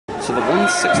So the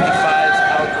 165's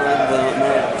out on the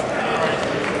mark.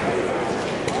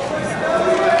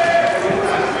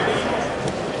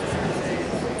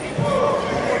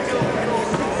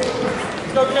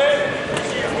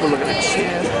 We're looking at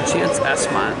Chance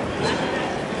Esmont.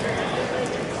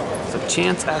 So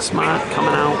Chance Esmont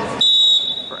coming out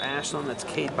for Ashland. That's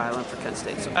Kade Byland for Kent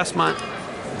State. So Esmont,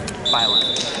 Byland.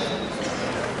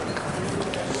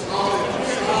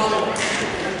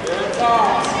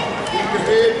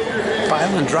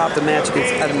 Byland dropped the match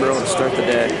against Edinburgh to start the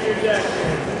day.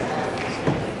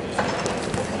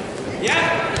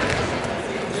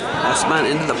 Esmont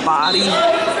into the body.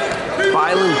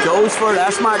 Byland goes for it.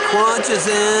 Esmont crunches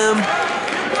him.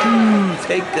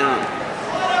 Takedown.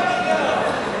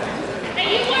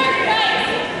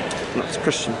 No, it's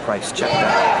Christian Price. Check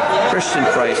that. Christian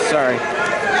Price, sorry.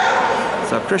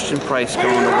 So Christian Price going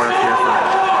to work here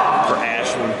for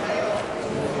Ashland.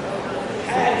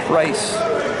 Price.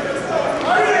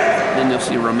 Then you'll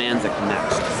see Romantic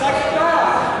next.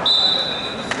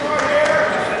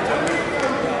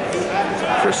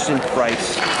 Christian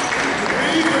Price.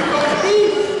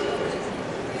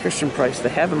 Christian Price, they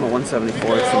have him at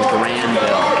 174 from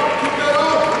Granville.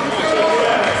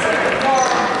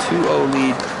 2-0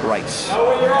 lead, Price.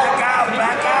 Back out,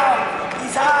 back out.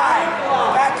 He's high.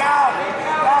 Back out,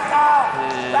 back out,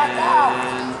 back out.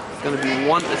 And it's going to be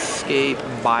one escape,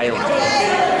 Byland.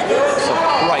 So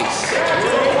Price.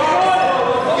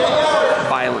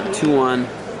 Byland, 2-1.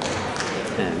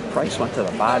 And Price went to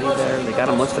the body there. They got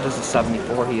him listed as a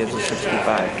 74. He is a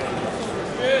 65.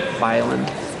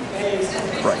 Byland,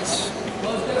 Price.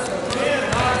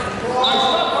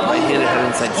 Right-handed head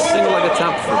inside single leg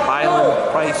attempt for Byland.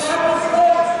 Price.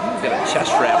 He's got a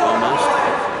chest wrap almost.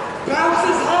 He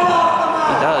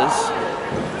does.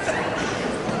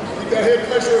 Keep that head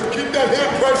pressure. Keep that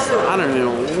head pressure. I don't even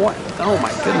know what. Oh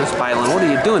my goodness, Byland. What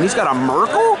are you doing? He's got a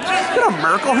Merkle? He's got a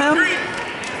Merkle him?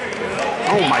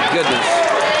 Oh my goodness.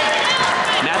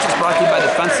 Match is brought to you by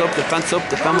Defense Soap. Defense Soap,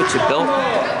 defend what you built.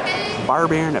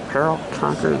 Barbarian Apparel,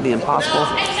 conquer the impossible.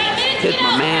 Hit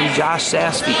my man Josh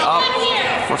Sassby up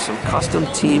for some custom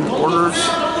team orders.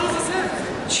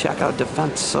 Check out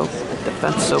Defense Soap at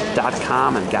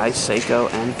defensesoap.com and Guy Seiko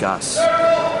and Gus.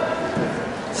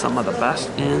 Some of the best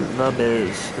in the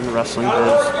biz, in the wrestling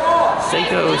biz.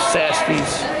 Seiko,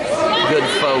 Sassby's, good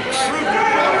folks.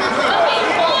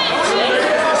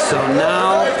 So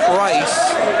now Price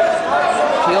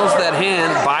peels that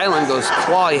hand. Byland goes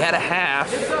claw. He had a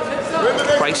half.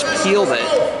 Price peeled it.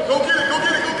 Go get it, go get it, go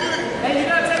get it. Hey,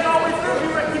 you gotta take all the way through if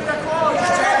you want to keep that claw. Get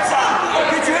your hips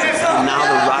up. Get your hips up. Now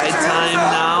the ride time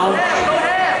now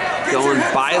going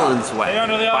Byland's way.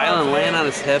 Byland laying on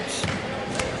his hips.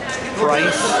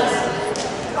 Price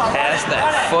has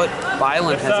that foot.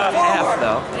 Byland has a half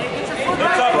though.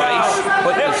 Price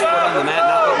putting his foot on the mat,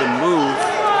 not letting him move.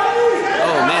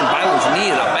 Oh man, Byland's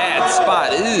knee in a bad spot.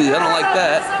 Ooh, I don't like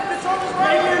that.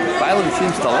 Byland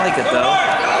seems to like it though.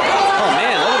 Oh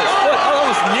man, look at his foot. Oh, that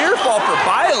was near fall for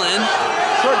Byland.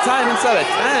 Short time inside of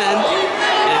 10.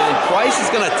 And Price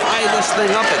is going to tie this thing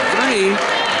up at 3.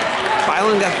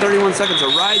 Byland got 31 seconds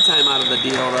of ride time out of the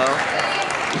deal though.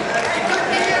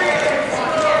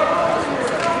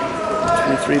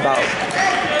 23 bout.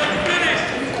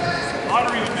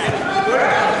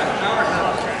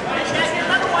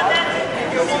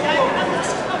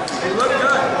 You look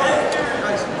good.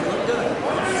 Nice. You look good.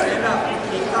 Stand up.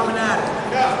 Keep coming at it.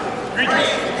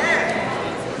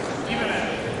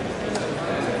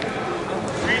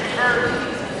 Green first.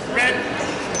 Red.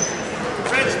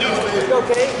 Red's new.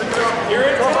 Okay. You're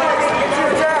in. Get your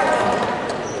attack.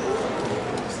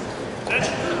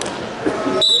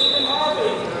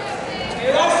 You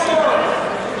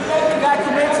gotta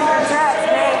commit to your attacks,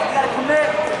 man. You gotta commit.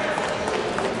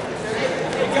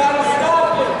 You gotta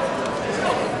stop it.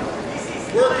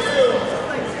 Work you.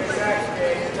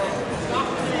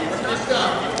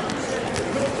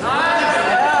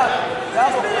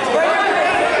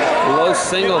 Low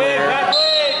single there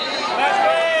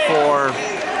for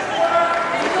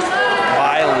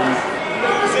Byland.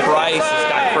 Price has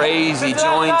got crazy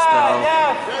joints though.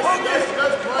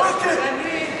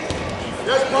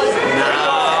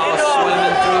 Now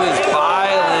swimming through his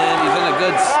Byland. He's in a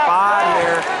good spot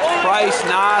here. Price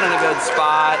not in a good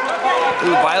spot.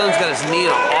 Ooh, Byland's got his knee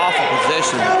in an awful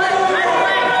position.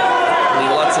 And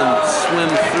he lets him swim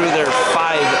through their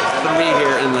 5-3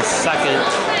 here in the second.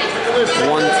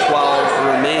 112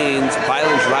 remains.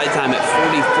 Byland's ride time at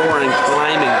 44 and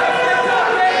climbing.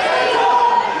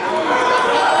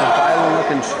 So Byland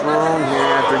looking strong here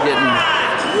after getting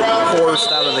forced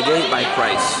out of the gate by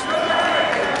Price.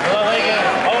 All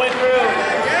the way through.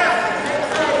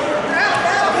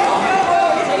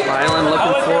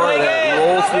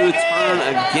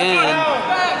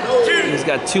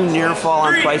 got 2 near fall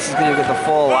on Price. He's going to get the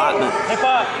full allotment. Hip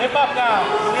up now.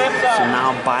 Hips up. So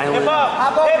now Byland Hip up.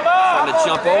 trying to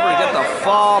jump over to get the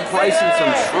fall. Price in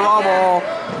some trouble.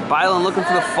 Byland looking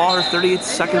for the fall. Her 38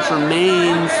 seconds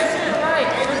remains.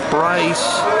 Price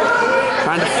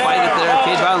trying to fight it there.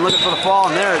 Kade Byland looking for the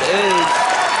fall, and there it is.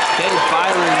 Kade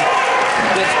Byland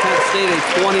gives Kent State a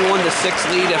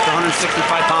 21-6 lead after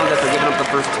 165 pounds after giving up the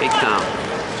first takedown.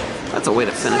 That's a way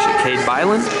to finish it. Kade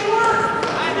Byland